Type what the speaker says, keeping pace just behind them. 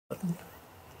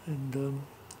And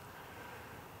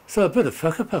so a bit of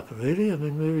whakapapa really. I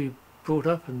mean, where were you brought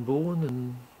up and born,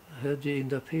 and how did you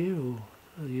end up here, or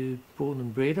are you born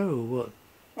and bred or what?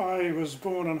 I was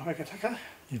born in Hokitika.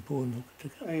 You're born in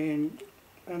Hokitika. And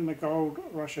in the gold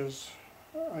rushes,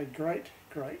 a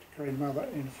great-great-grandmother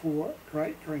and 4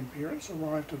 great-grandparents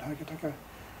arrived in Hokitika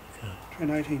between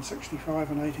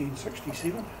 1865 and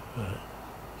 1867. Right.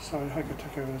 So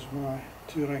Hokitika is my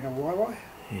tūranga waiwai.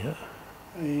 Yeah.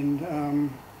 And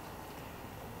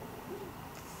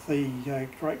the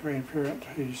great-grandparent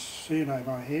whose surname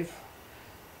I have,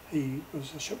 he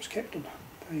was a ship's captain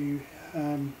who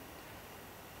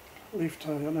left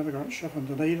an immigrant ship in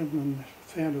Dunedin and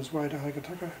found his way to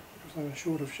Hokitika because they were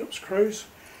short of ship's crews,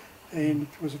 and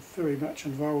was very much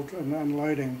involved in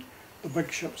unloading the big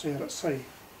ships out at sea,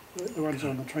 the ones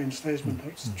on the Trans-Tasman.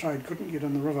 The trade couldn't get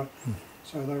in the river,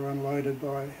 so they were unloaded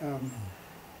by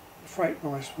freight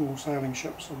by small sailing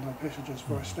ships and the passengers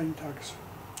by steam tugs.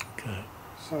 Okay.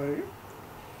 So,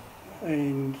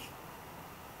 and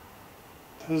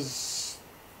his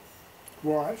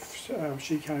wife,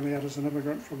 she came out as an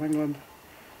immigrant from England,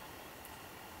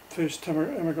 first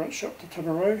immigrant ship to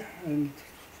Timaru, and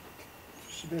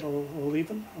she's about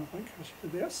 11, I think. She was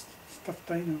about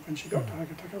 15 when she got to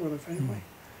Hokitika with her family,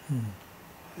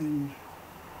 and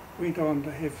went on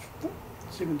to have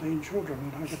 17 children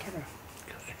in Hokitika,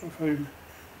 of whom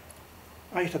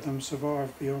 8 of them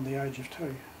survived beyond the age of 2.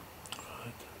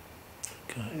 Right.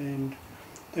 Okay. And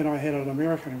then I had an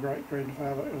American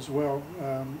great-grandfather as well,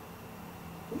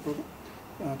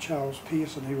 Charles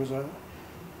Pearson. He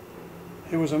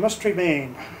was a mystery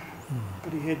man,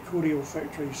 but he had cordial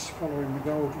factories following the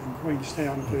gold from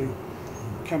Queenstown to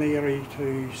Canary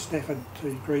to Stafford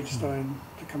to Gredstone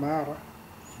to Kamara,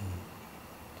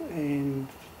 and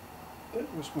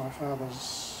that was my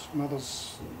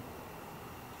mother's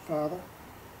father,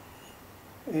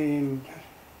 and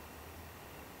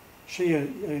she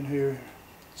and her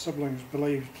siblings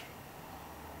believed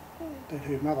that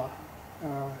her mother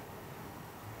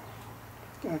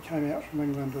came out from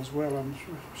England as well, and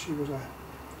she was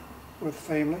with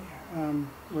family.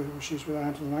 She's with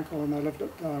aunt and uncle, and they lived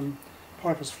at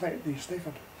Piper's Flat near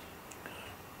Stafford.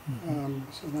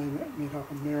 So they met up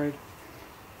and married.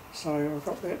 So I've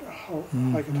got that whole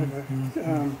Hokitika,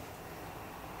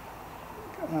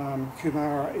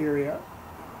 Kumara area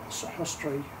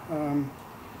history.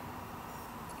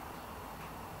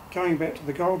 Going back to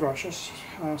the gold rushes,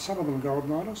 some of them gold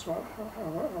miners,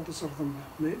 others of them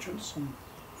merchants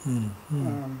and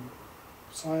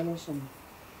sailors. And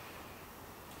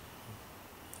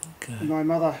my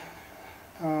mother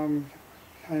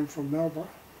came from Melbourne.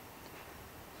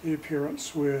 Her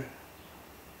parents were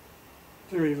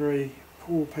very, very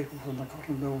poor people from the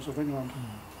cotton mills of England,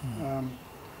 and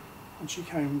she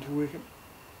came to work at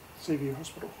Seaview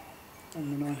Hospital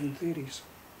in the 1930s.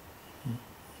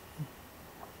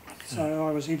 So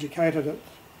I was educated at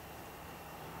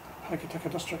Hokitika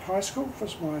District High School.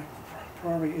 Was my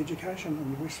primary education,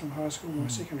 and Western High School my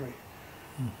secondary.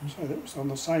 So that was on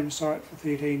the same site for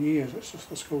 13 years. It's just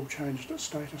the school changed its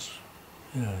status.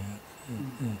 Yeah.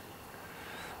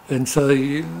 And so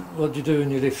what did you do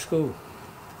when you left school?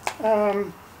 I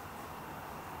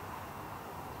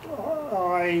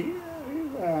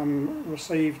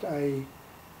received a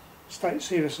State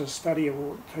Services Study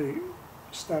Award to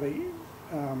study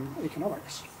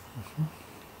economics.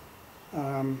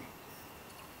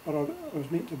 But I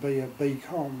was meant to be a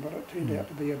BCom, but it turned out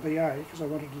to be a BA because I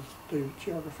wanted to do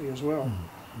geography as well.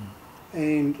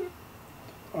 And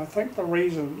I think the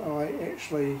reason I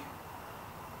actually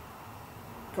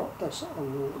got this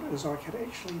award is I could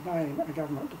actually name a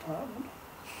government department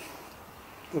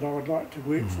that I would like to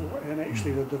work for, and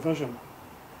actually the division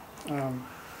in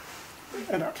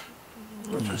it,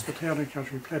 which is the Town and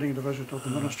Country Planning Division of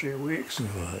the Ministry of Works.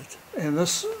 Right. And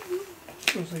this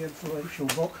was the influential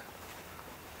book,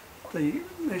 the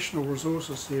National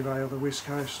Resources Survey of the West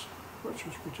Coast, which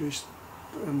was produced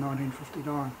in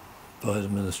 1959. By the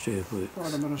Ministry of Works. By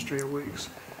the Ministry of Works.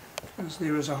 As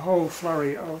there was a whole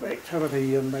flurry of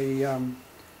activity in the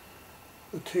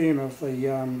term of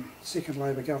the second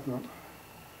Labor government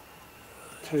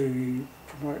to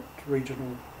promote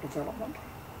regional development.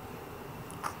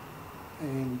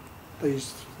 And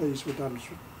these were done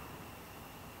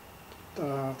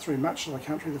through much of the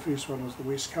country. The first one was the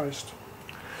West Coast.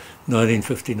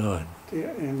 1959.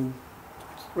 Yeah, and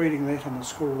reading that in the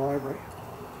school library,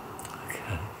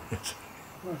 Okay.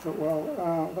 I thought,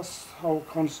 well, this whole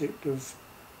concept of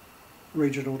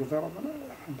regional development,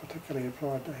 and particularly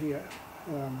applied to here,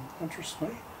 interests me.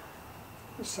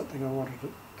 It's something I wanted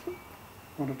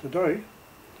to do.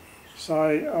 So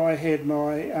I had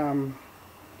my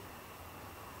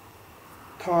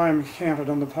time counted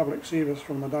in the public service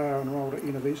from the day I enrolled at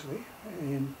university,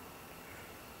 and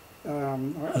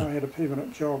I had a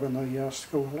permanent job in the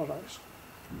school holidays,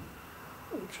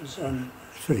 which is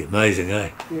It's pretty amazing,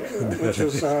 eh? yeah, which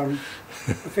is the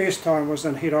first time was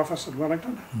in head office in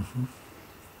Wellington.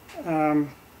 The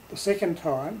second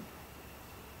time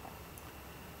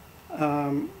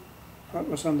it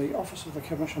was in the office of the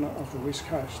Commissioner of the West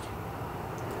Coast,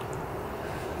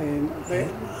 and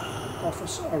that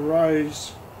office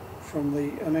arose from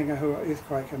the Inangahua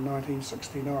earthquake in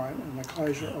 1969 and the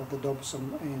closure of the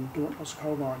Dobson and Dauntless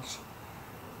coal mines,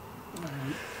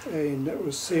 and it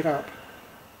was set up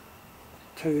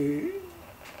to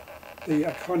be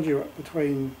a conduit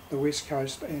between the West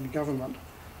Coast and government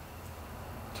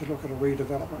to look at a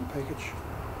redevelopment package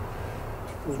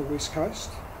for the West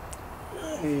Coast.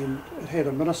 And it had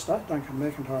a minister, Duncan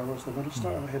McIntyre was the minister,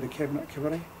 and it had a cabinet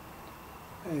committee,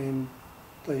 and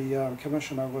the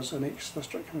commissioner was an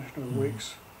ex-district commissioner of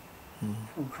works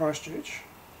from Christchurch,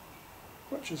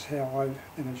 which is how I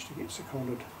managed to get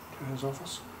seconded to his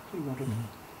office. He wanted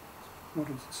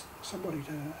somebody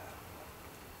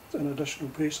to, an additional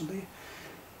person there,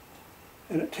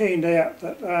 and it turned out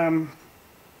that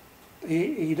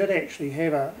he did actually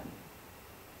have a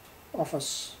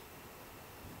office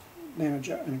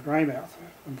manager in Greymouth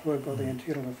employed by the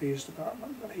Internal Affairs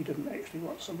Department, but he didn't actually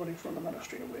want somebody from the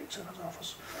Ministry of Works in his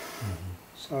office.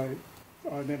 So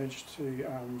I managed to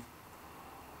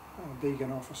beg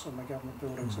an office in the government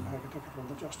buildings in Hokitika from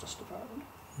the Justice Department.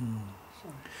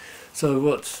 So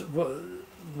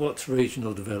what's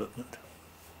regional development?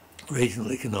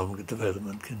 Regional economic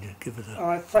development, can you give it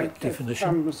a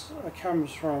definition? It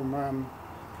comes from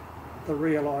the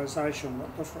realisation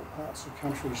that different parts of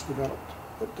countries developed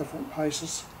at different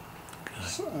paces.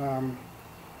 Okay.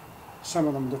 Some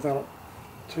of them develop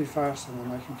too faster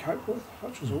than they can cope with,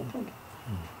 such as Auckland,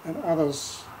 and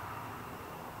others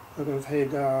that have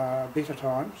had better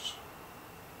times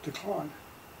decline,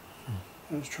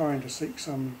 and it's trying to seek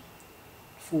some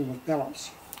form of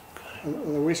balance. Okay.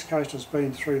 The West Coast has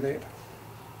been through that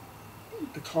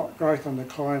growth and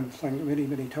decline thing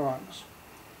many times,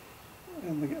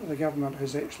 and the government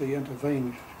has actually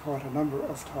intervened quite a number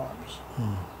of times,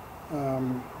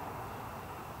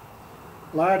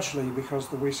 largely because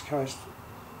the West Coast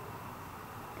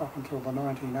up until the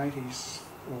 1980s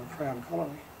were a Crown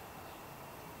colony,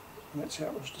 and that's how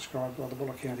it was described by the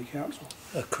Buller County Council.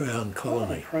 A Crown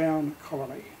colony. A Crown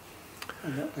colony,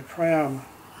 and that the Crown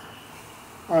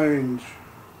owned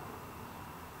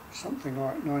something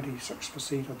like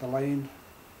 96% of the land.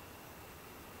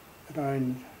 It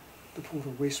owned the Port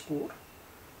of Westport,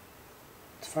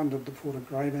 funded the Port of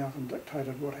Greymouth and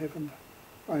dictated what happened,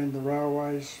 owned the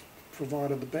railways,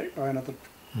 provided the backbone of the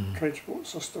transport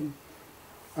system,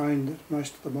 owned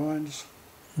most of the mines,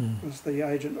 was the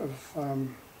agent of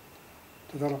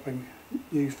developing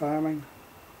new farming,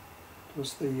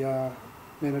 was the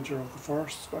manager of the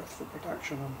forests, both for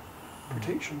production and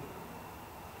protection.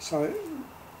 So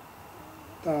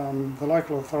the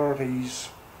local authorities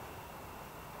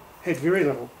had very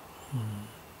little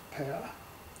power,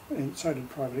 and so did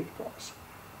private enterprise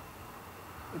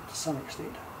to some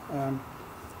extent.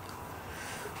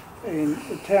 And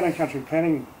the Town and Country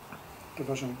Planning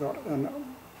Division got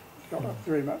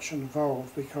very much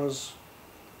involved because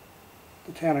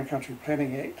the Town and Country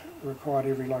Planning Act required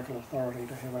every local authority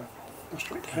to have a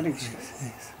district planning scheme.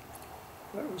 Yes.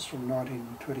 That was from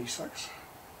 1926,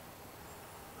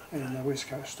 and the West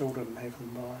Coast still didn't have them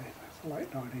by the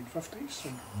late 1950s.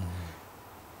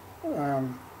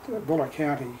 And, the Buller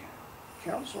County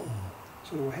Council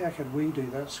said, well, how can we do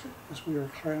this? Because we're a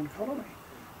Crown colony.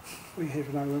 We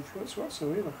have no influence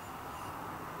whatsoever.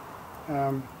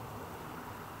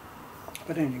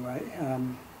 But anyway,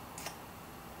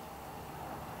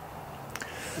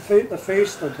 the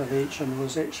first intervention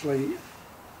was actually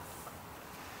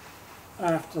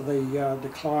after the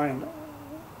decline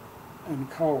in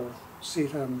coal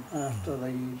set in after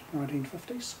the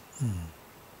 1950s.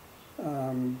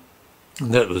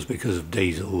 And that was because of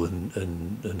diesel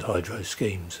and hydro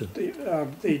schemes. And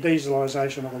the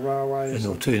dieselisation of the railways.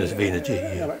 And alternative energy.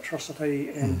 Electricity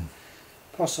and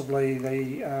possibly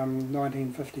the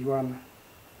 1951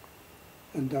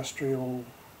 industrial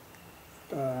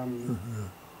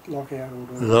lockout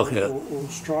or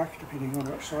strike, depending on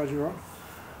which side you're on.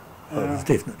 It was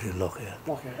definitely a lockout.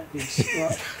 Lockout, yes,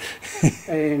 right.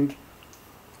 And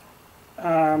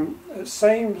it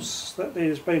seems that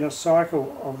there's been a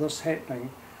cycle of this happening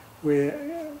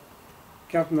where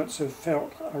governments have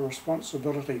felt a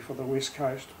responsibility for the West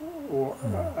Coast or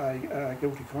a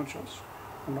guilty conscience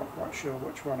I'm not quite sure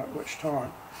which one at which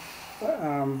time. But,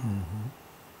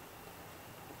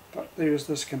 but there was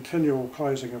this continual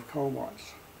closing of coal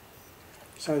mines.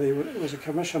 So there was a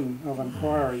commission of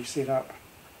inquiry set up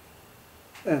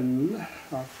in,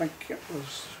 I think it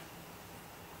was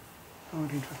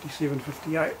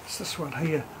 1957-58, it's this one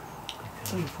here,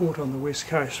 the report on the West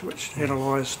Coast, which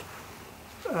analysed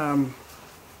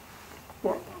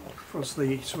what was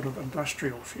the sort of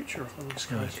industrial future of the West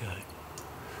Coast. Okay.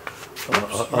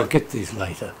 I'll get these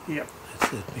later. Yep.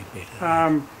 That'd be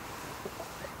better.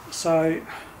 So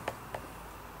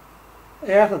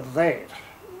out of that,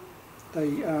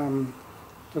 the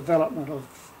development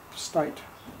of state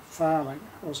farming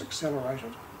was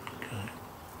accelerated,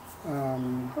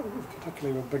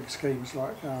 particularly with big schemes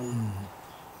like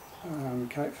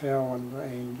Cape Fowl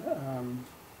and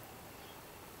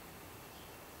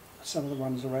some of the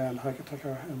ones around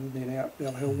Hokitika and then out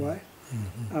Bell Hill Way.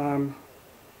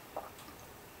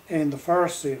 And the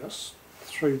Forest Service,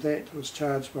 through that, was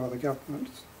charged by the government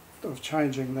of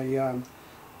changing the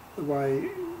way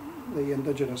the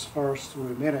indigenous forests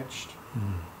were managed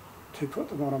to put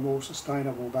them on a more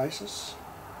sustainable basis.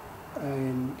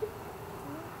 And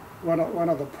one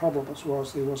of the problems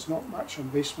was there was not much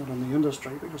investment in the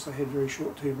industry because they had very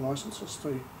short-term licences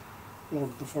to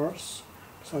log the forests.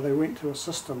 So they went to a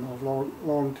system of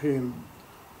long-term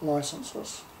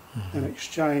licences in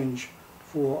exchange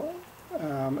for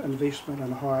investment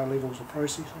in higher levels of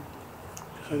processing.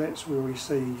 So that's where we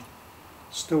see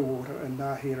Stillwater and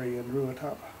Ngāhere and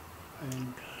Ruatapa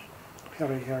and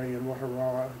Harihari and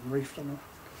Wataroa and Reefton.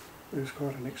 There was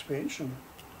quite an expansion.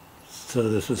 So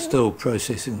this was still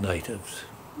processing natives?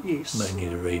 Yes. Mainly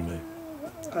the Remu?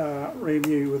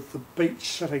 Remu with the beach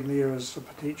sitting there as a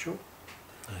potential.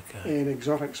 Okay. And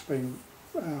exotics being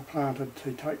planted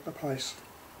to take the place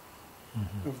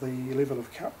of the level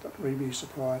of cut that Remu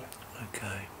supplied.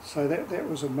 Okay. So that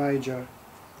was a major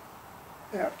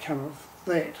outcome of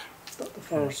that the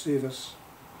Forest Service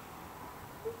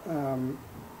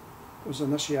was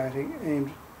initiating,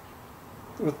 and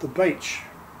with the beach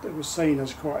it was seen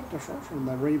as quite different from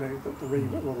the Remu, that the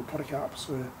Remu, well, the polycarps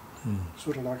were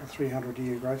sort of like a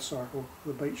 300-year growth cycle.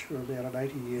 The beach were about an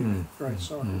 80-year growth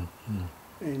cycle.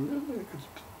 And it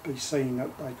could be seen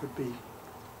that they could be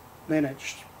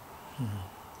managed.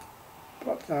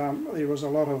 But there was a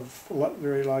lot of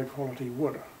very low quality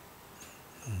wood,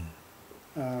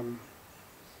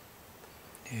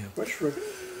 which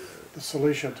the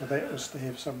solution to that was to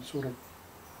have some sort of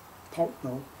pulp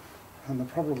mill, and the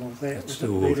problem with that was it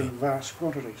needing vast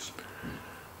quantities.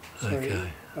 So,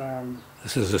 okay.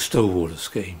 This is a Stillwater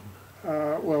scheme.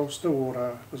 Well,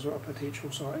 Stillwater was a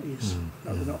potential site, yes,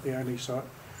 not the only site.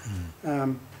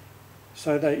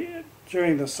 So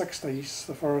during the 60s,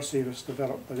 the Forest Service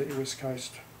developed the West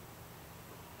Coast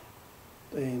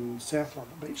and South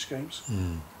London beach schemes,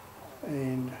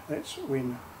 and that's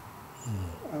when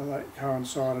that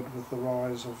coincided with the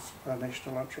rise of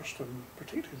national interest in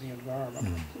protecting the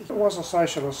environment. It was a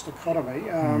socialist economy.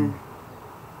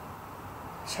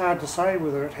 It's hard to say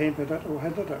whether it hampered it or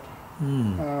hindered it.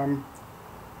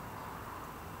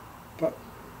 But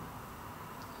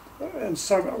in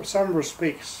some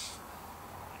respects,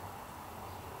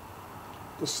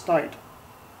 the state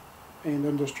and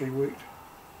industry worked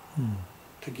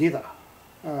together.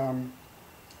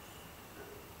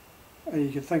 And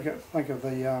you could think of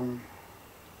the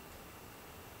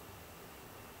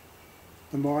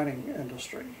mining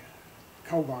industry,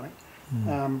 coal mining,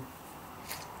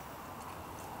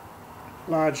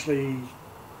 largely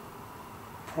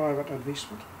private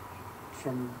investment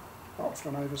from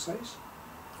often overseas.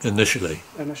 Initially.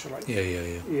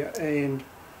 Yeah, and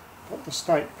but the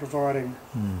state providing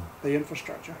the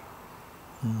infrastructure,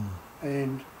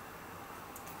 and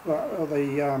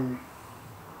the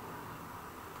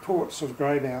ports of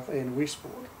Greymouth and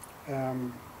Westport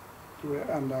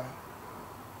were under,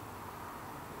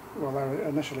 well, they were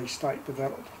initially state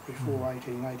developed before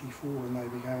 1884 when they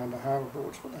became under harbour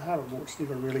boards, but the harbour boards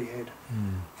never really had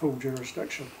full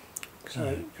jurisdiction.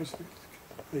 So, because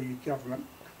the government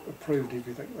approved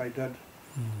everything they did,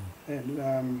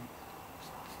 and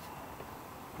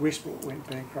Westport went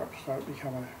bankrupt, so it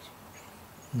became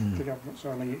the government's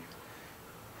only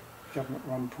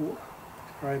government-run port.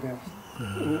 Greymouth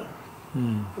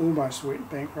almost went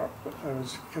bankrupt, but it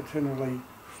was continually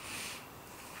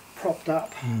propped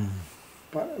up,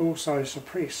 but also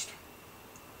suppressed.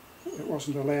 It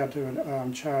wasn't allowed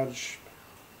to charge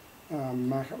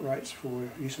market rates for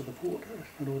use of the port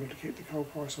in order to keep the coal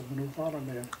price of the North Island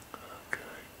down. Okay.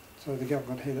 So the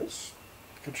government had its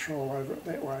control over it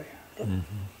that way. But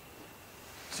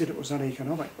said it was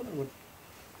uneconomic, but it would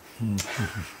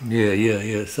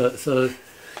Yeah. So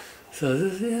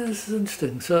this is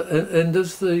interesting. So, and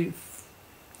does the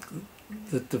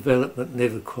development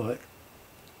never quite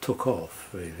took off,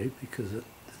 really, because it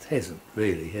hasn't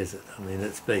really, has it? I mean,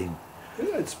 it's been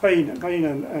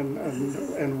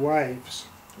in waves.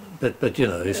 But you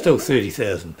know, there's still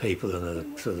 30,000 people in a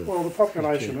sort of. Well, the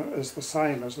population is the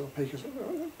same as the peak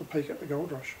at the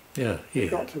gold rush. Yeah. It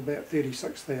got to about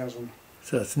 36,000.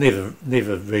 So it's never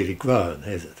really grown,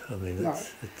 has it? I mean, No,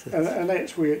 and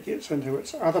that's where it gets into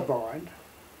its other bind.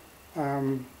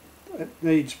 It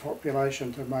needs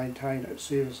population to maintain its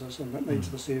services, and it needs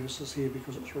the services here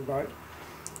because it's remote.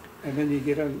 And then you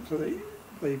get into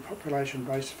the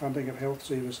population-based funding of health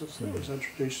services that was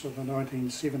introduced in the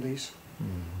 1970s.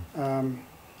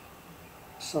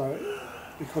 So,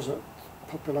 because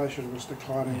population was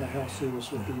declining, the health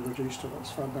service would be reduced in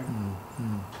its funding.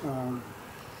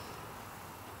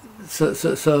 So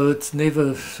it's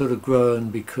never sort of grown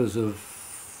because of,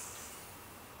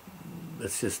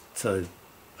 it's just so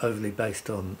overly based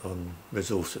on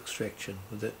resource extraction.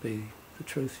 Would that be the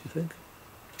truth, you think?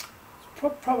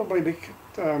 Probably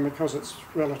because it's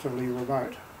relatively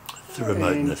remote. The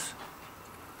remoteness.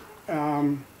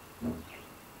 And,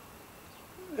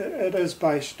 it is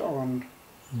based on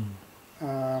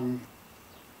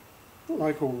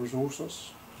local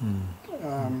resources.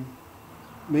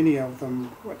 Many of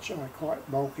them which are quite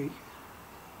bulky,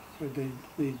 so they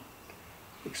need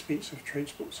expensive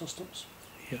transport systems.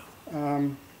 Yeah.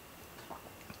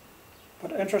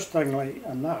 But interestingly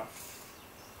enough,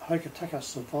 Hokitika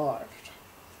survived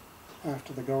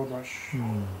after the gold rush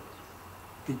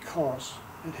because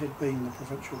it had been the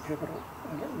provincial capital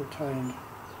and it retained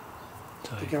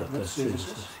the government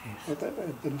services. Yes. It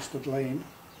administered land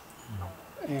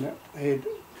and it had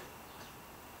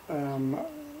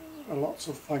lots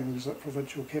of things that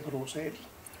provincial capitals had,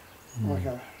 like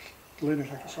a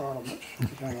lunatic asylum which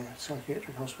became a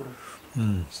psychiatric hospital.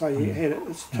 So you had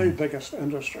its two biggest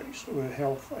industries were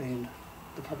health and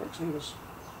the public service.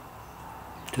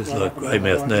 Just like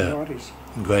Greymouth now.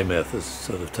 And Greymouth has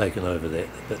sort of taken over that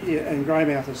a bit. Yeah, and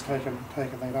Greymouth has taken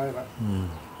that over.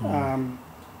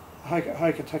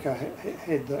 Hokitika had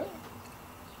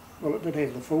it did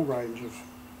have the full range of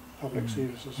public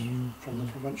services from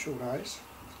the provincial days,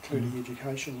 including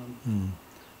education,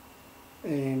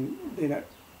 and then it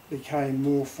became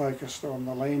more focused on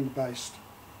the land-based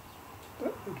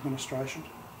administration,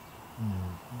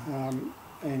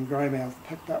 and Greymouth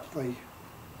picked up the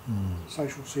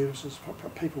social services,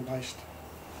 people-based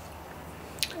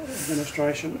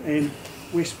administration, and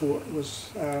Westport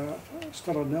was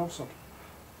still in Nelson.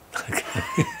 Okay.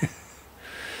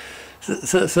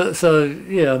 So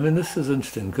yeah, I mean, this is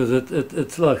interesting because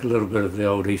it's like a little bit of the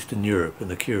old Eastern Europe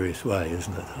in a curious way,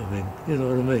 isn't it? I mean, you know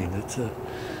what I mean?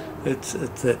 It's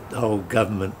that whole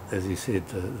government, as you said,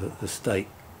 the state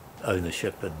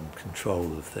ownership and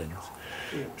control of things.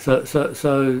 Yeah.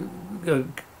 So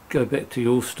go back to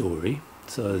your story.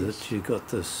 So that you got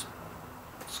this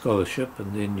scholarship,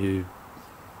 and then you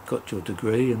got your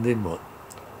degree, and then what?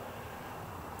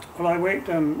 Well, I worked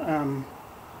in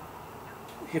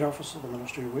head office of the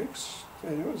Ministry of Works,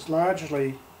 and it was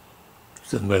largely...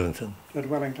 It's in Wellington.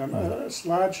 It's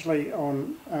largely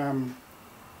on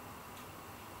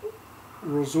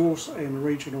resource and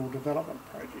regional development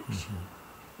projects.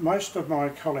 Most of my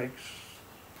colleagues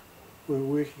were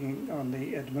working on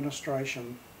the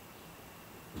administration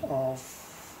of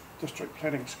district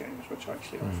planning schemes, which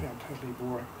actually I found totally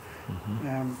boring.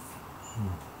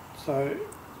 So,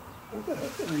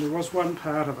 and there was one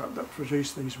part of it that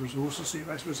produced these resources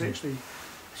surveys, was actually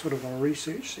sort of a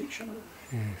research section,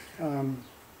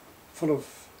 full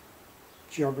of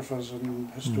geographers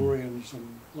and historians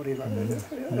and whatever,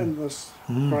 in this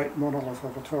great monolith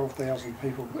of a 12,000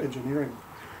 people engineering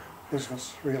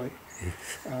business, really.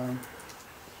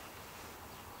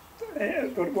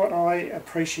 But what I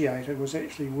appreciated was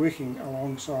actually working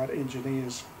alongside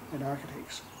engineers and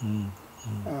architects.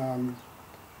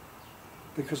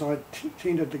 Because I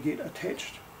tended to get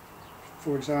attached,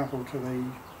 for example, to the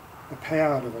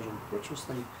power division, which was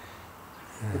the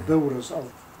builders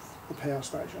of the power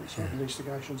stations, so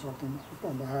investigations of them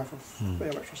on behalf of the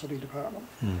electricity department.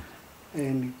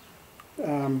 And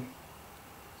the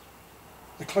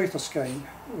Clutha scheme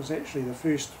was actually the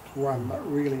first one that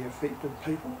really affected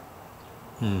people.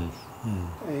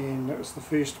 And it was the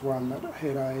first one that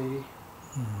had a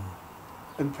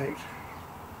impact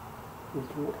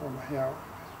report on how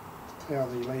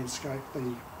the landscape,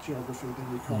 the geography,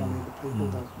 the economy, the people,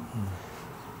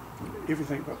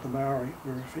 everything but the Maori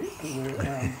were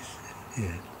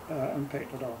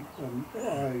impacted on, and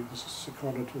I was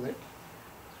seconded to that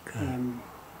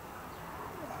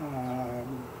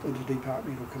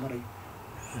interdepartmental committee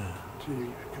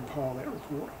to compile that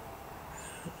report.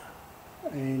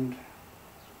 And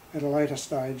at a later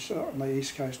stage, on the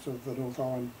east coast of the North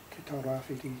Island, Te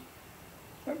Taurāwhiti,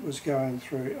 it was going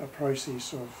through a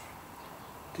process of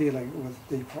dealing with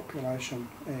depopulation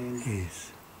and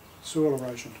soil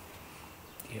erosion.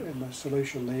 Yep. And the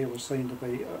solution there was seen to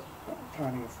be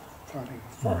planting of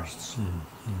forests.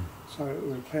 So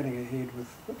we were planning ahead with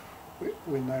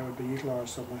when they would be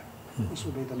utilised. This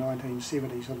would be the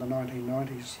 1970s and the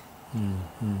 1990s.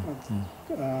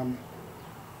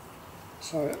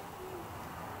 So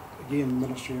again, the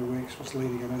Ministry of Works was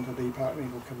leading an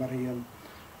interdepartmental committee, and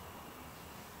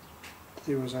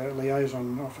there was a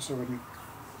liaison officer in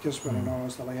Gisborne and I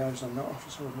was the liaison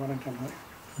officer in Wellington.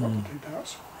 Got the two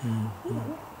parts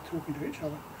talking to each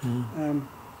other.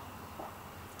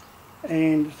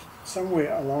 And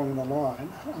somewhere along the line,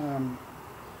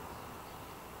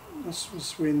 this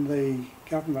was when the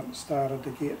government started to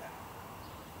get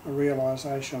a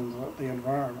realisation that the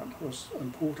environment was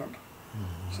important.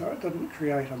 So it didn't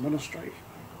create a ministry,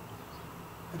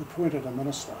 it appointed a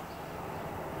minister,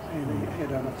 and he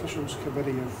had an officials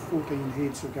committee of 14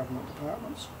 heads of government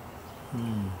departments,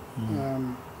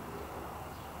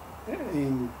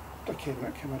 and a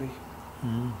cabinet committee.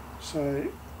 So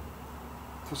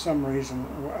for some reason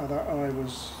or other I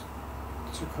was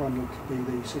seconded to be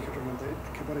the secretary of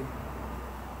that committee.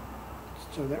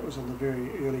 So that was in the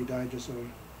very early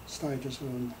stages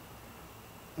of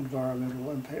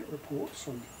environmental impact reports,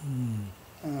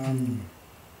 and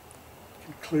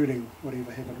concluding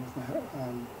whatever happened with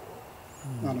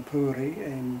Manapuri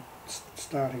and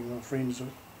starting the Friends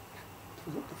of,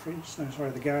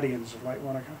 the Guardians of Lake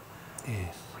Wanaka.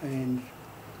 Yes. And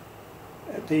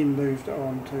it then moved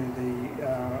on to the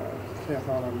South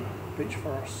Island beach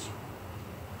forests.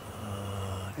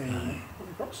 And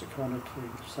we got seconded to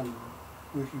some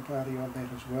working party on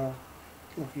that as well,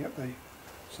 looking at the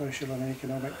social and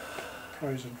economic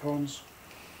pros and cons.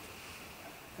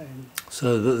 And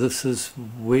so this is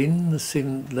when? This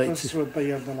would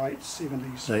be in the late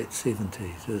 70s. Late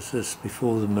 70s. Is this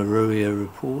before the Maruia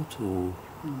report or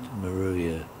the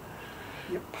Maruia?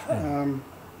 Yep.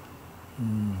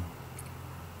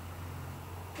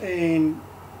 And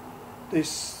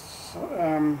this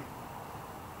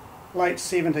late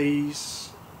 70s,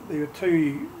 there were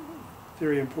two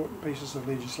very important pieces of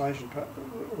legislation,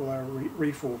 although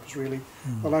reforms really.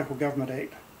 The Local Government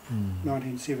Act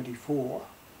 1974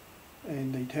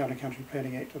 and the Town and Country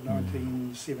Planning Act of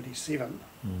 1977.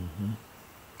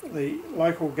 The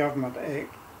Local Government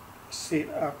Act set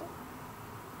up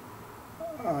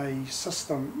a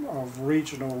system of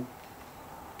regional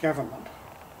government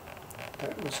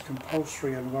that was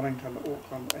compulsory in Wellington,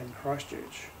 Auckland and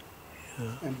Christchurch,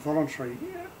 and voluntary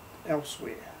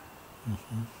elsewhere.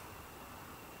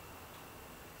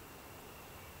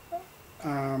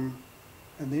 And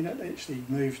then it actually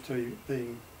moved to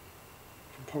being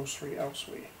compulsory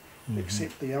elsewhere,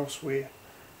 except the elsewhere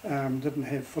didn't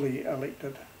have fully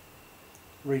elected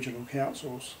regional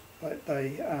councils.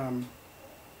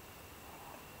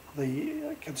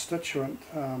 The constituent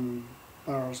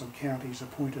boroughs and counties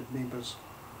appointed members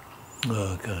to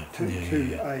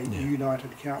a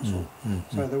united council.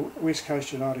 So the West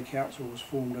Coast United Council was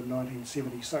formed in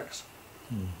 1976.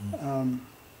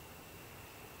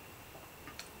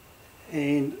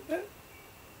 And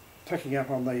picking up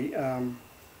on the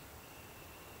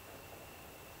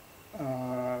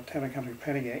Town and Country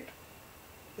Planning Act,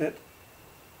 it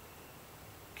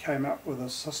came up with a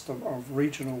system of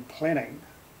regional planning,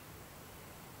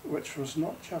 which was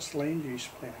not just land use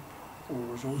planning or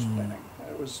resource planning,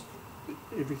 it was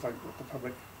everything that the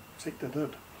public sector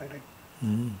did, planning.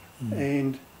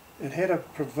 And it had a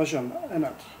provision in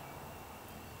it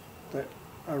that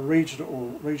a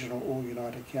regional or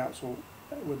united council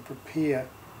would prepare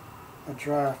a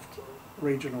draft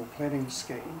regional planning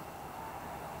scheme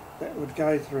that would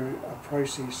go through a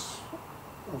process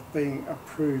of being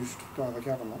approved by the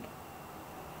government.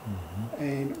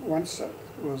 And once it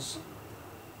was,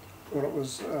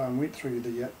 went through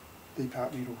the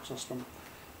departmental system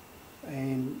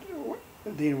and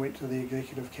then went to the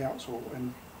Executive Council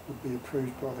and would be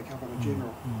approved by the Governor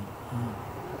General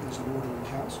as an ordinary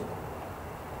council.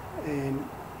 And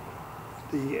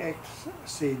the Act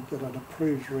said that an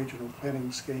approved regional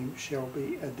planning scheme shall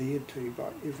be adhered to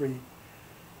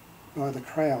by the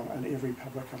Crown and every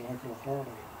public and local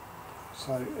authority.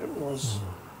 So it was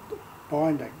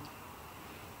binding.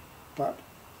 But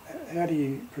how do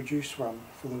you produce one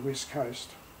for the West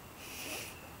Coast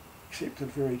except in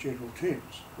very general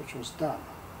terms, which was done?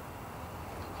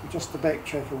 Just to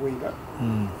backtrack a wee bit,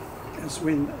 is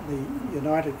when the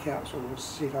United Council was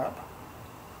set up,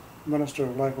 Minister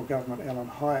of Local Government Alan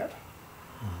Hyatt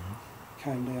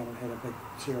came down and had a big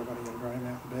ceremony in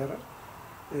Greymouth about it,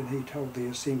 and he told the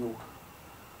assembled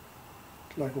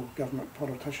local government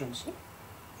politicians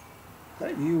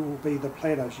that you will be the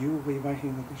planners, you will be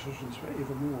making the decisions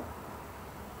forevermore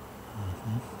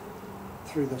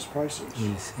through this process.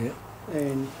 Yes, yeah.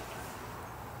 And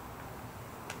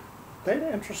that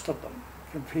interested them,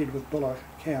 compared with Buller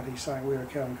County saying we're a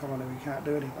Cowan colony, we can't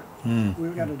do anything. We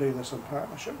were going to do this in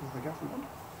partnership with the government,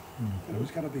 and it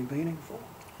was going to be meaningful.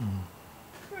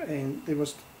 And there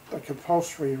was a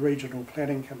compulsory regional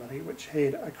planning committee which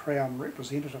had a Crown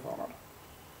representative on it.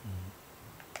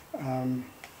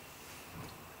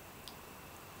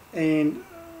 And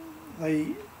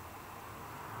the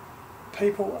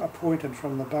people appointed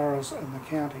from the boroughs and the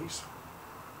counties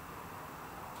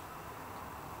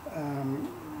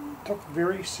took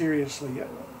very seriously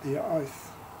their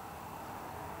oath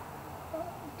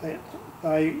that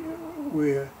they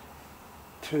were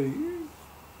to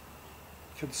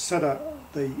consider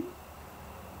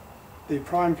their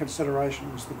prime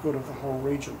consideration was the good of the whole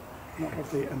region, not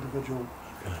of their individual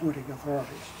appointing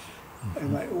authorities.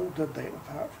 And they all did that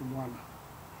apart from one.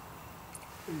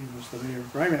 He was the Mayor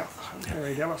of Greymouth,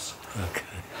 Harry Dallas. Okay.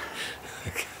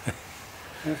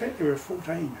 In fact, there were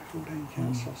 14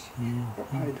 councillors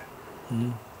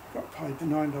got paid $9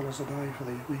 a day for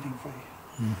their meeting fee.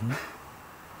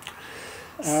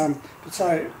 But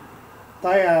so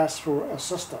they asked for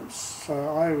assistance. So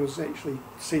I was actually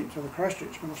sent to the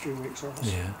Christchurch Ministry of Works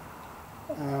office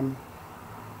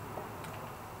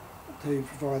to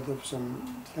provide them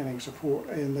some planning support.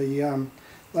 And they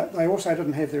also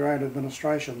didn't have their own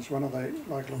administrations. One of the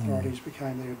local authorities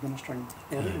became the administering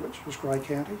body, which was Grey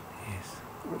County,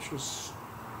 which was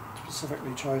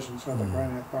specifically chosen so that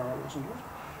Greymouth Borough wasn't it.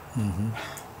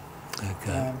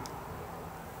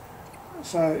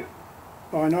 So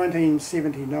by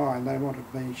 1979 they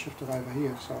wanted me shifted over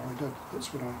here, so I did.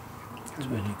 That's when I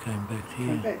came back here.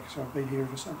 Came back, so I've been here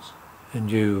ever since. And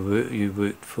you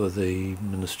worked for the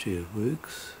Ministry of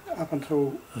Works? Up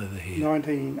until over here.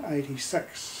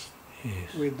 1986,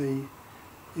 when the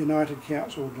United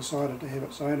Council decided to have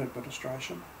its own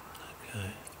administration.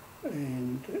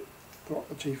 And what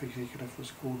the Chief Executive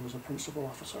was called was a Principal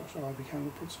Officer, so I became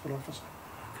a Principal Officer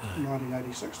from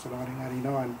 1986 to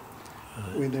 1989.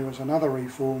 When there was another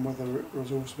reform with the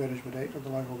Resource Management Act and the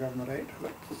Local Government Act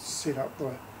that set up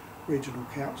the regional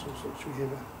councils, which we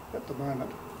have at the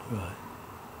moment,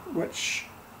 which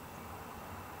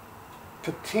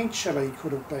potentially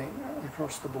could have been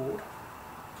across the board,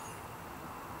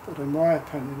 but in my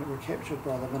opinion were captured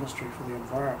by the Ministry for the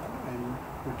Environment and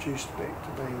reduced back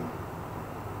to being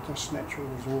just natural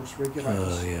resource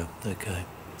regulators.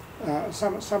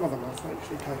 Some of them have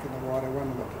actually taken the wider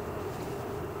one, but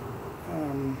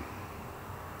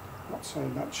not so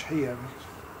much here.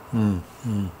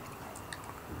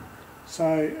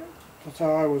 So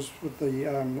I was with the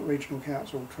Regional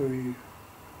Council to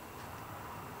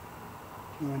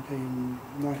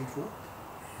 1994.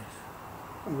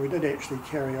 And we did actually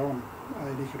carry on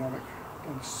an economic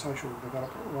and social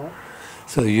development role.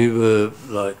 So you were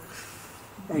like...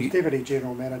 I was Deputy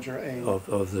General Manager and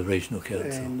of the Regional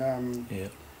Council. And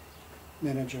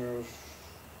Manager of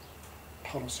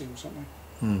Policy or something.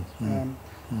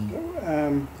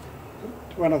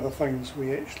 One of the things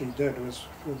we actually did was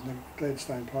when the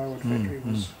Gladstone plywood factory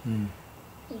was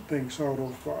being sold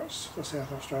off by the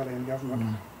South Australian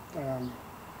government.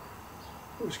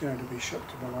 It was going to be shipped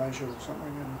to Malaysia or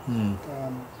something, and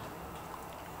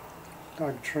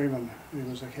Doug Truman, who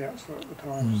was a councillor at the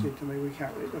time, said to me, we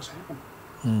can't let this happen.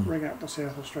 Ring up the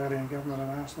South Australian government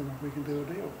and ask them if we can do a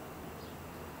deal.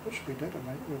 Which we did, and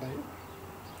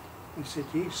they said,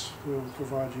 yes, we'll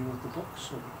provide you with the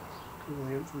books and all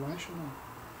the information. And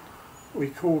we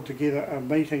called together a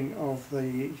meeting of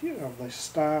the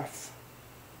staff,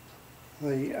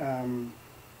 the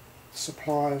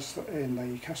suppliers and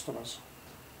the customers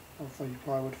of the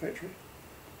plywood factory.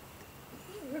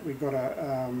 We got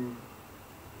a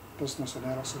business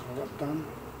analysis of it done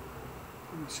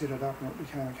and set it up, and it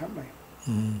became a company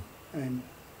and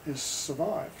has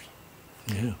survived.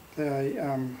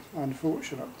 The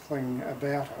unfortunate thing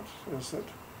about it is that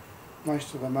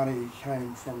most of the money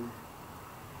came from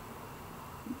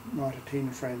Mitre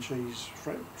 10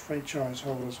 franchise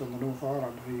holders in the North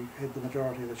Island who had the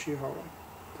majority of the shareholding,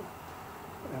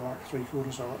 like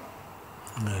 3/4 of it.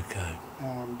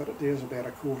 But there is about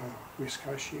a quarter West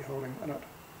Coast shareholding in it.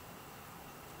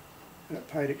 And it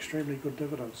paid extremely good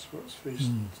dividends for its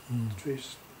first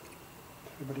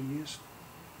how many years?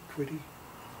 20.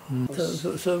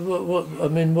 So what, I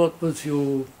mean, what was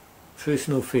your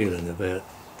personal feeling about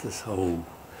this whole,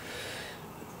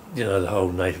 the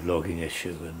whole native logging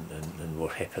issue and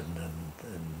what happened and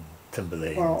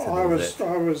timberlands and Well, all that?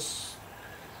 I was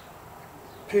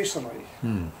personally,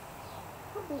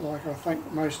 like I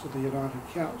think most of the United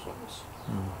Councils,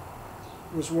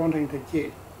 was wanting to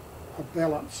get a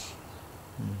balance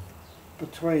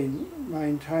between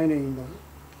maintaining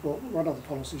one of the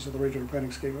policies of the regional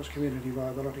planning scheme was community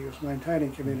viability, was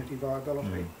maintaining community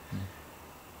viability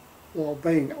while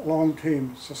being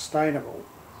long-term sustainable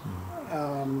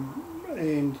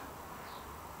and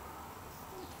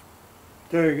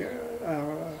doing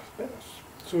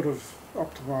sort of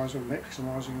optimising,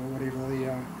 maximising or whatever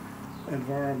the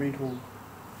environmental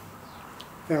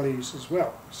values as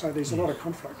well. So there's a lot of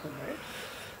conflict in that.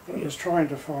 But it was trying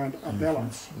to find a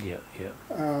balance. Yeah.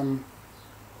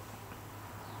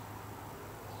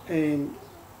 And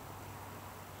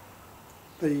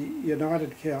the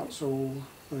United Council,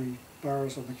 the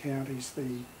boroughs and the counties,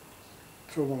 the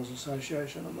Trawlers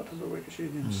Association and the Timber Workers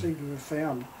Union seem to have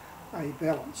found a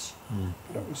balance,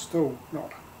 but it was still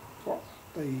not what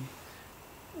the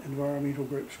environmental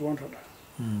groups wanted.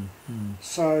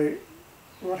 So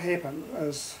what happened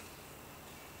is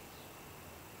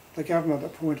the government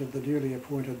appointed the newly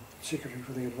appointed Secretary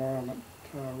for the Environment,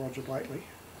 Roger Blakely.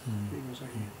 He was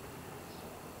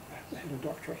had a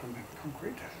doctorate in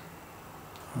concrete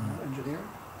engineering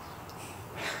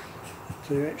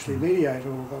to actually mediate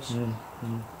all of this.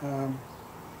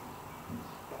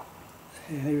 And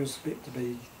he was meant to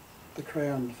be the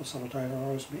Crown facilitator.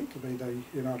 I was meant to be the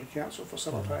United Council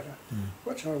facilitator,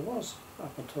 which I was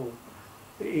up until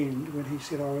the end when he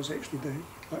said I was actually the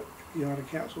United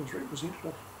Council's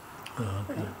representative.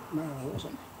 No, I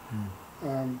wasn't.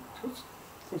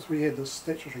 Because we had this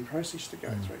statutory process to go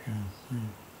through.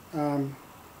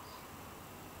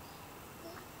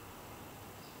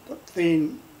 But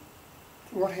then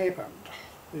what happened,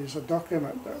 there's a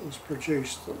document that was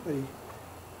produced that the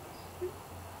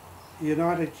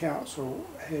United Council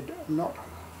had not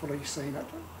fully seen it.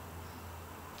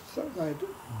 So there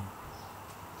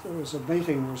was a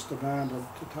meeting was demanded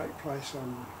to take place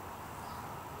on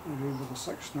November the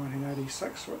 6th,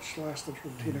 1986, which lasted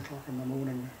from 10 o'clock in the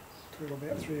morning till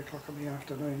about 3 o'clock in the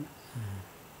afternoon,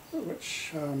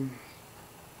 which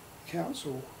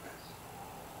Council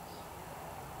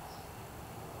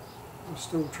was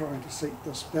still trying to seek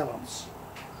this balance.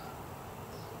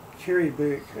 Kerry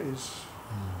Burke is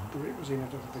the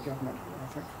representative of the government, I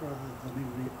think, rather than the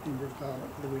member of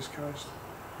Parliament for the West Coast,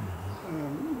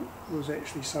 was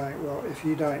actually saying, well, if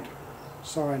you don't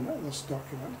sign this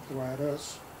document the way it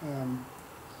is,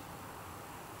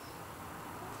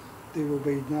 there will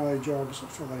be no jobs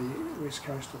for the West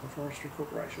Coast of the Forestry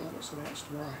Corporation when it's announced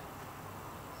tomorrow.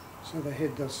 So they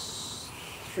had this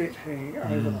threat hanging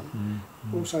over them.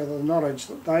 Also the knowledge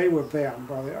that they were bound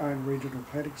by their own regional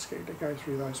planning scheme to go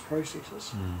through those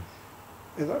processes.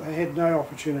 That they had no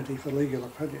opportunity for legal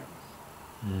opinion.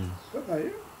 But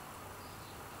they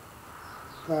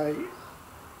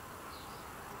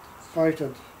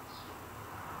voted,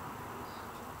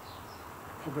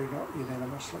 probably not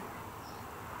unanimously.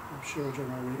 I'm sure I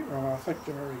think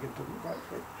Jim O'Regan didn't vote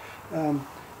for it,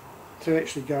 to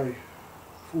actually go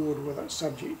forward with it,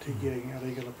 subject to getting a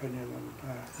legal opinion and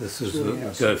this is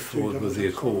go forward with the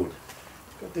accord.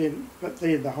 But then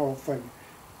the whole thing,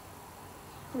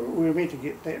 we were meant to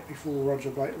get that before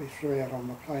Roger Blakely threw out on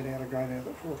the plane out of Greymouth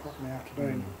at 4 o'clock in the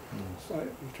afternoon. So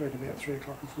between about 3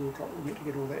 o'clock and 4 o'clock we were meant to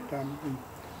get all that done. And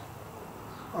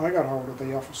I got hold of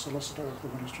the office solicitor of the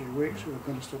Ministry of Works who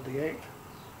administered the Act,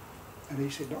 and he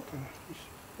said not to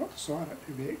sign it,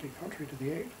 to be acting contrary to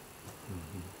the Act.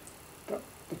 But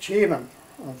the chairman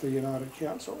of the United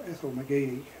Council, Ethel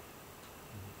McGeady,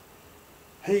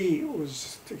 he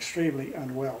was extremely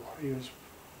unwell. He was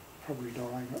probably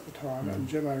dying at the time, and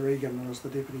Jim O'Regan was the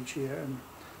deputy chair, and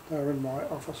they were in my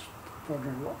office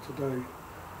wondering what to do.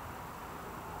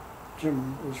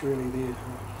 Jim was really there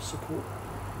to support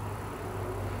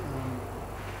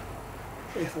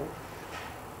Ethel,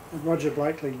 and Roger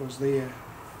Blakely was there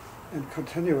in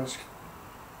continuous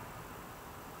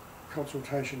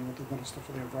consultation with the Minister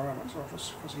for the Environment's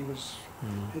office, because he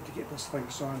had to get this thing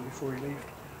signed before he left.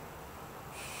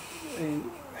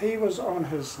 And he was on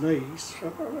his knees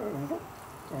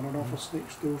on an office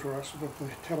next door to us with the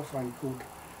telephone cord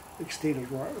extended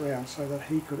right round so that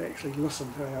he could actually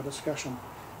listen to our discussion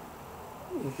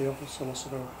with the office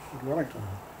solicitor in Wellington,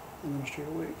 the Ministry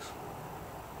of Works.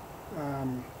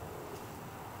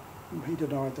 He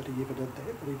denied that he ever did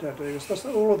that, but he did. There was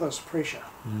all of this pressure.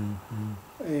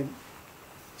 And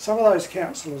Some of those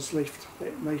councillors left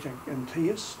that meeting in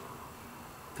tears.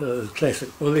 So it's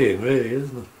classic bullying, really,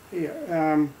 isn't it?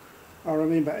 Yeah, I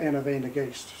remember Anna van der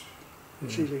Geest. Yeah.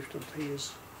 She left in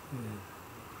tears.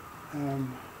 Yeah.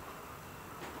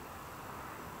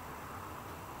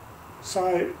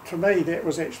 So to me, that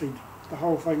was actually, the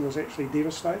whole thing was actually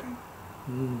devastating,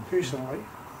 personally,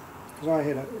 because I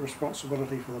had a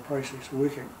responsibility for the process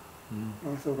working. And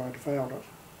I thought I'd failed it.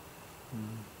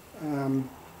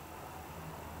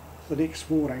 The next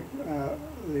morning,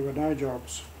 there were no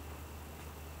jobs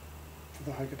for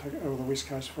the Hakataka, or the West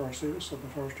Coast Forest Service, and the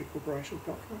Forestry Corporation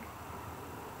document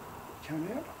came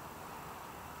out.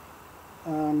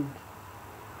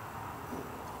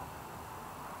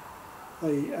 The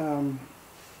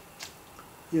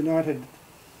United,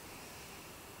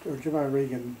 or Jim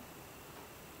O'Regan,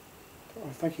 I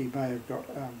think he may have got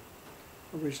a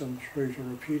reason through to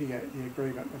repudiate the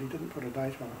agreement, but he didn't put a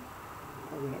date on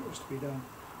it, when it was to be done.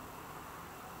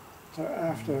 So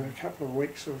after a couple of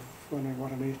weeks of wondering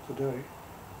what on earth to do,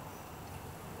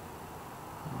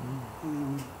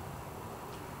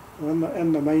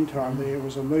 in the meantime there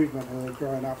was a movement that had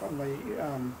grown up in the,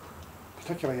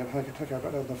 particularly in Hakataka,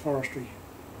 but in the forestry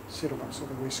settlements of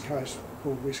the West Coast,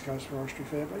 called West Coast Forestry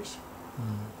Families,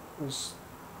 was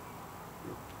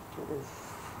sort of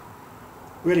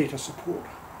ready to support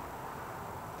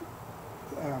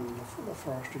the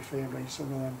forestry families.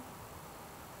 And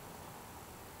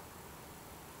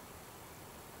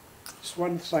it's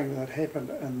one thing that happened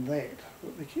in that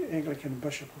the Anglican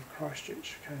Bishop of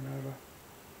Christchurch came over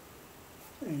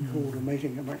and called a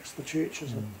meeting amongst the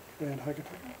churches around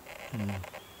Hakataka.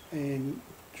 And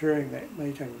during that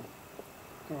meeting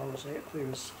I was at, there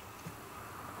was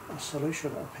a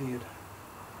solution appeared.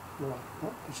 Well,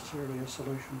 not necessarily a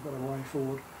solution, but a way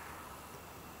forward,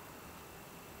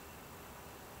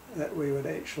 that we would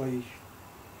actually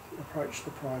approach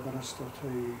the Prime Minister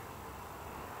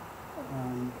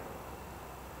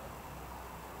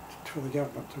for the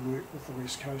government to work with the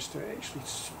West Coast to actually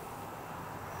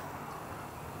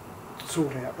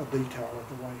sort out the detail of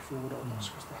the way forward on this,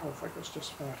 because the whole thing was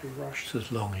just far too rushed. This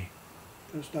is Longy.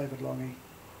 It was David Longy.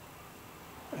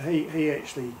 He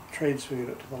actually transferred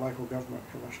it to the Local Government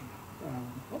Commission,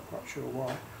 not quite sure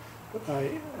why, but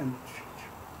they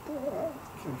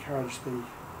encouraged the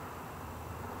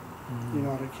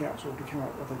United Council to come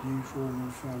up with a new form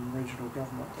of regional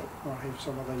government that might have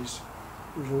some of these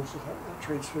resources that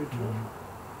transferred to it,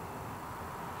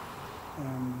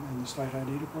 and the state-owned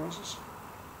enterprises.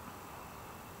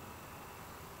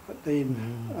 But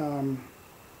then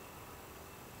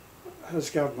his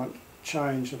government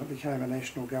changed and it became a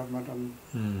national government, and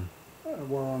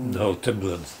Warren... The whole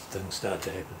timberland thing started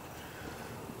to happen.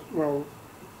 Well,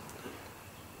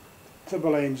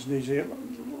 Timberlands New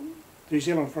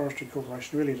Zealand Forestry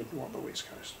Corporation really didn't want the West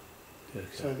Coast. Okay.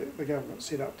 So the government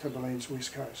set up Timberlands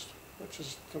West Coast, which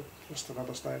is just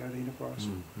another state-owned enterprise.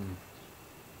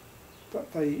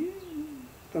 But the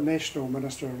National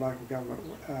Minister of Local Government,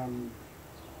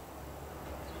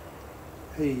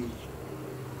 he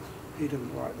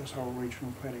didn't like this whole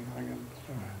regional planning thing,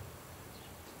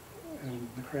 and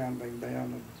the Crown being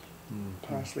bound and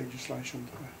passed legislation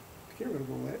to get rid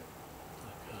of all that.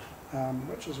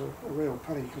 Which is a real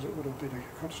pity, because it would have been a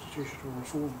constitutional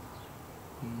reform.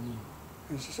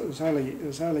 It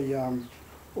was only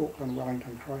Auckland,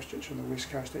 Wellington, Christchurch and the West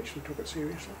Coast actually took it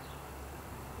seriously.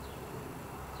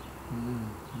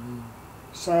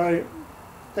 So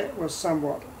that was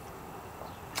somewhat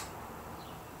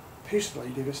personally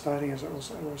devastating, as it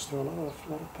was to a lot of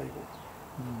people.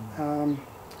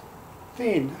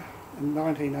 Then in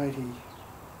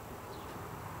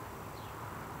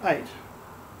 1988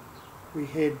 we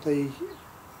had the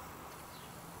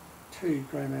 2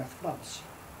 Greymouth floods.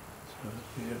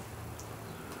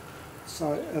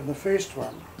 So in the first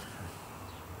one,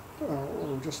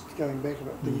 just going back a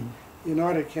bit, the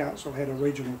United Council had a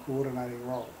regional coordinating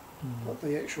role, but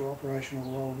the actual operational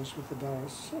role was with the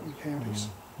boroughs and counties.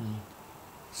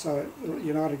 So the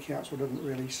United Council didn't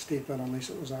really step in unless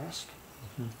it was asked,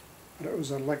 but it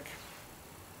was a link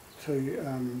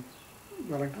to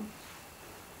Wellington.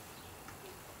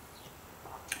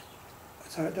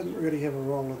 So it didn't really have a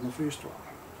role in the first one.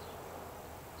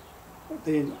 But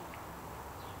then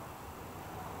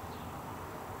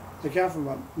the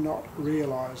government, not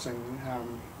realising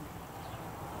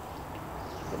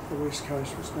that the West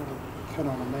Coast was not a pin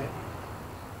on a map,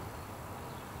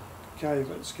 gave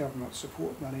its government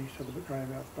support money to the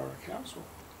Greymouth Borough Council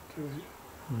for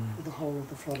the whole of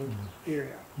the flooded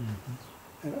area.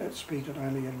 And it spent it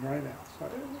only in Greymouth. So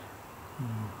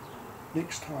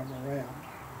next time around,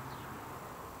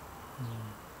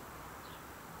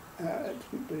 It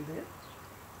didn't do that. It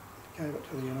gave it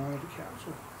to the United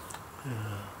Council,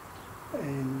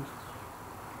 and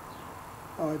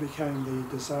I became the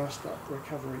disaster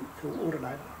recovery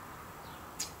coordinator.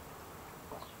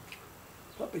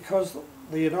 But because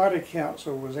the United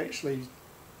Council was actually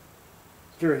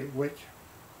very weak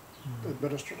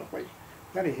administratively,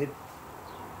 they only had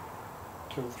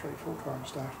 2 or 3 full-time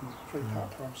staff and 3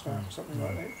 part-time staff or something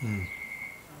like that.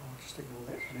 I'll just ignore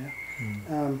that for now.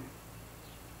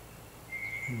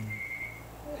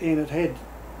 And it had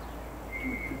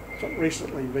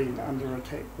recently been under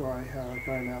attack by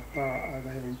Greymouth Borough over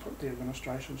having put the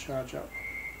administration charge up.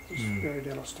 Barry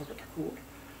Dallas took it to court.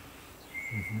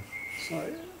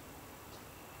 So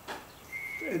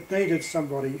it needed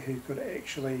somebody who could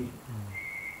actually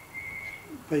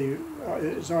be,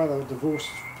 is either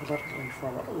divorced politically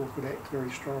from it or could act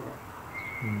very strongly.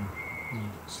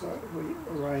 So we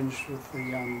arranged with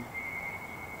the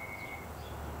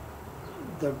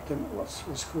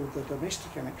what's called the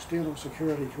Domestic and External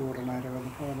Security Coordinator in the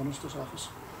Prime Minister's office.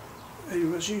 He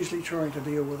was usually trying to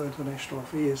deal with international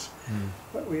affairs,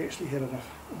 but we actually had an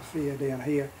affair down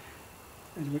here,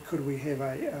 and could we have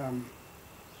a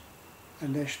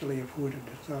nationally appointed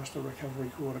disaster recovery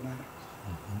coordinator,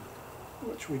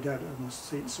 which we did in the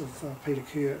sense of Peter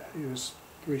Kerr, who was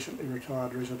recently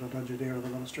retired resident engineer of the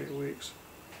Ministry of Works.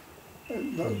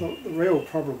 And the real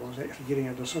problem was actually getting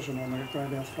a decision on the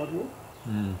Greymouth floodwall.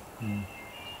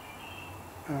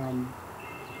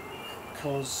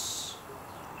 Because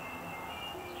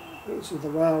it was the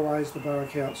railways, the Borough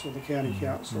Council, the County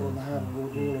Council and the Harbour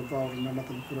Board were all involved and none of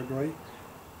them could agree.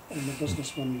 And the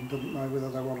businessmen didn't know whether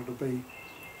they wanted to be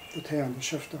the town to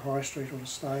shift to High Street or to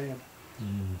stay.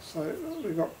 And so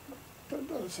we got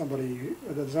somebody,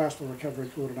 a disaster recovery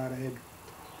coordinator, had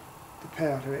the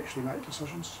power to actually make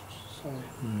decisions. So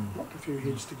knocked a few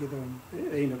heads together and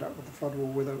ended up with the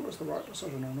floodwall, whether it was the right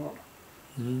decision or not.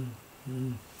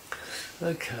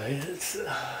 Okay, it's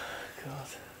God,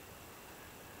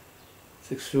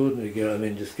 it's extraordinary. I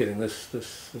mean, just getting this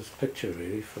picture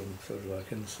really from sort of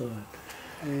like inside.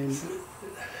 And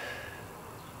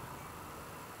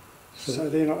so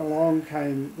then along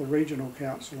came the Regional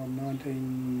Council in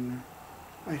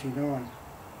 1989.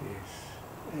 Yes.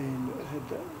 And it had,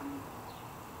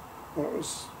 well, it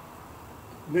was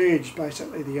merged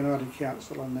basically the United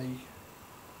Council and the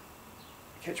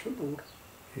Catchment Board.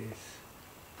 Yes.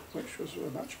 Which was a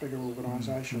much bigger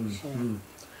organisation. So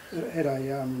it had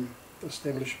a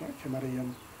establishment committee,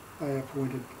 and they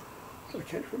appointed a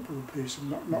Catchment Board person,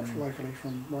 not locally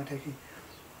from Waitaki,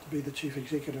 to be the chief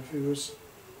executive, who was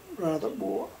rather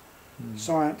more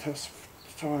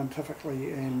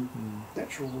scientifically and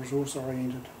natural resource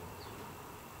oriented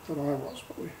than I was,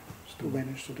 but we still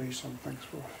managed to do some things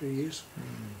for a few years.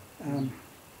 Then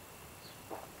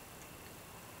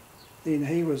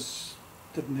he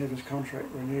didn't have his contract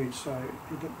renewed, so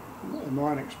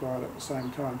mine expired at the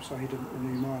same time, so he didn't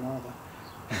renew mine either.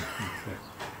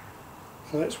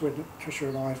 So that's when Tricia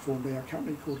and I formed our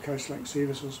company called Coastlink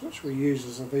Services, which we use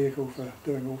as a vehicle for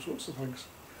doing all sorts of things.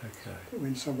 Okay.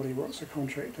 When somebody wants a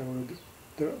contractor, we'll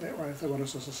do it that way. If they want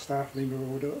us as a staff member,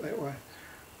 we'll do it that way.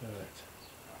 Right.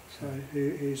 So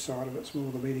his side of it's more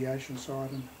the mediation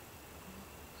side, and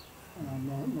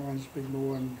mine's been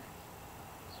more in.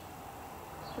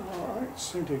 Well, I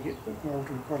seem to get involved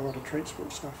in quite a lot of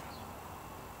transport stuff.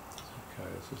 Okay,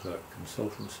 this is like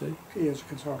consultancy? Yeah, it's a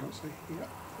consultancy, yeah,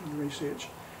 and research.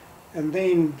 And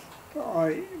then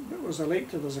I was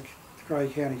elected as a Grey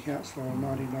County Councillor in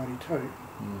 1992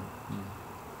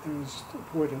 and was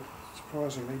appointed,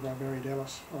 surprisingly, by Barry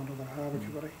Dallas onto the Harbour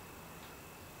Committee.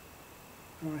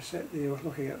 And I sat there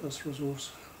looking at this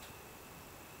resource.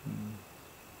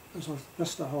 As I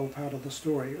missed a whole part of the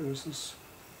story. It was this,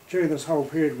 during this whole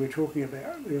period we're talking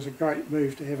about, there was a great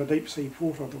move to have a deep sea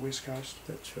port on the west coast.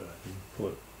 That's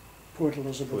right. Point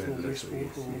Elizabeth or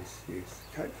Westport or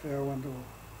Cape Fowland, or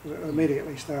it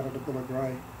immediately started a Bill of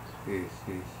Grey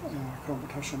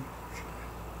competition.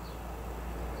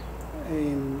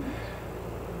 And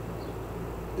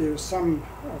there was some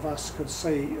of us could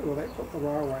see, or that put the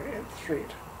railway at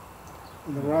threat,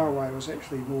 and the railway was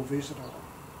actually more versatile.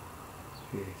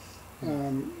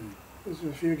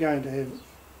 If you're going to have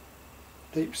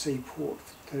deep sea port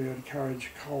to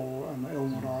encourage coal and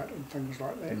ilmenite and things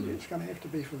like that, it's going to have to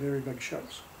be for very big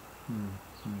ships.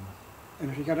 And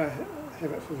if you're going to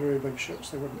have it for very big ships,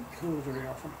 they wouldn't cool very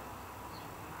often.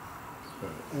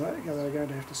 Right. They're going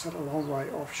to have to sit a long way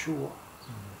offshore.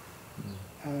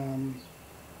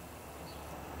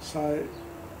 So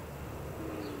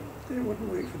it wouldn't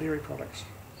work for dairy products.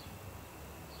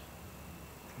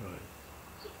 Right.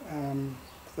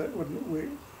 That wouldn't work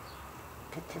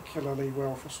particularly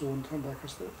well for sawn timber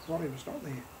because the volume's not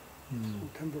there, all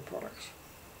timber products.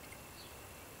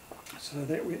 So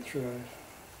that went through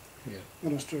a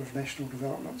Minister of National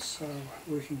Development's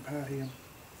working party,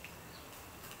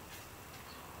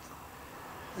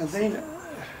 and then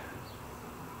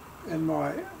in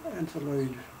my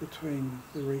interlude between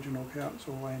the regional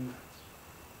council and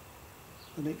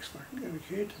the next thing, it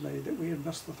occurred to me that we had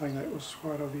missed the thing that was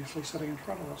quite obviously sitting in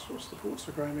front of us, was the ports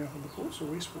of Greymouth and the ports of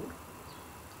Westport.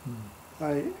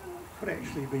 They could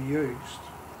actually be used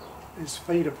as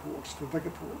feeder ports to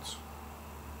bigger ports,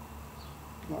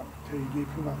 like to New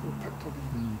Plymouth or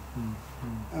Picton.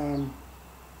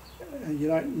 And you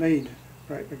don't need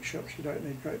great big ships, you don't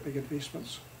need great big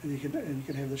investments, and you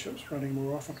can have the ships running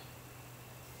more often.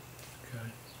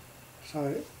 Okay.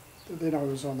 So then I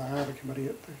was on the harbour committee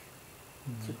at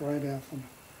the Greymouth,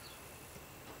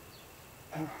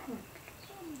 and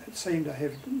it seemed to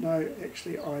have no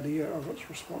actually idea of its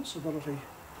responsibility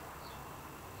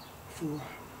for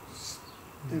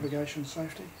navigation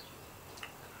safety,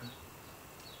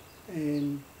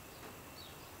 and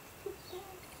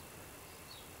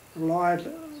relied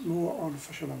more on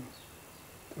fishermen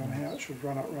on how it should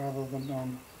run it rather than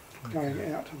on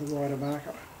going out to the wider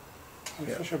market. So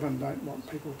fishermen don't want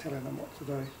people telling them what to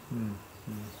do,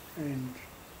 and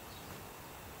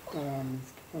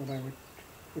well, they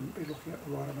wouldn't be looking at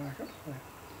the wider market. So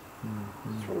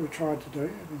that's what we tried to do,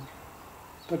 and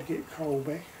did get coal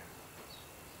back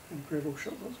and gravel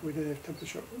shipments. We did have timber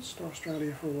shipments to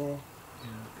Australia for a while.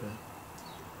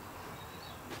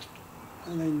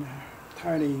 And then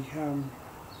Tony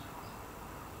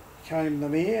became the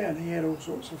mayor, and he had all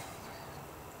sorts of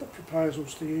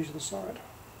proposals to use the site.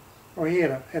 Well, he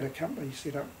had a company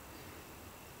set up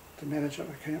to manage it,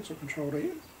 a council-controlled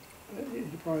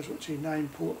enterprise which he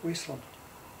named Port Westland.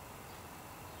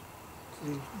 So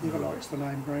he never likes the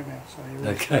name Greymouth, so he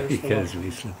always goes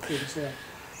Westland.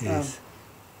 Yes.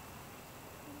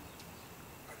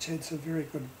 Which had some very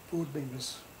good board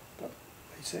members, but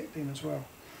he sacked them as well.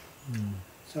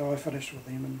 So I finished with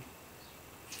them, and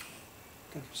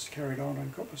just carried on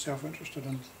and got myself interested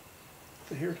in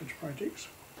the heritage projects,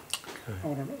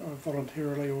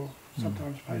 voluntarily or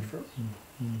sometimes paid for it.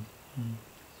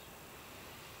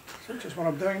 So which is what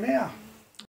I'm doing now.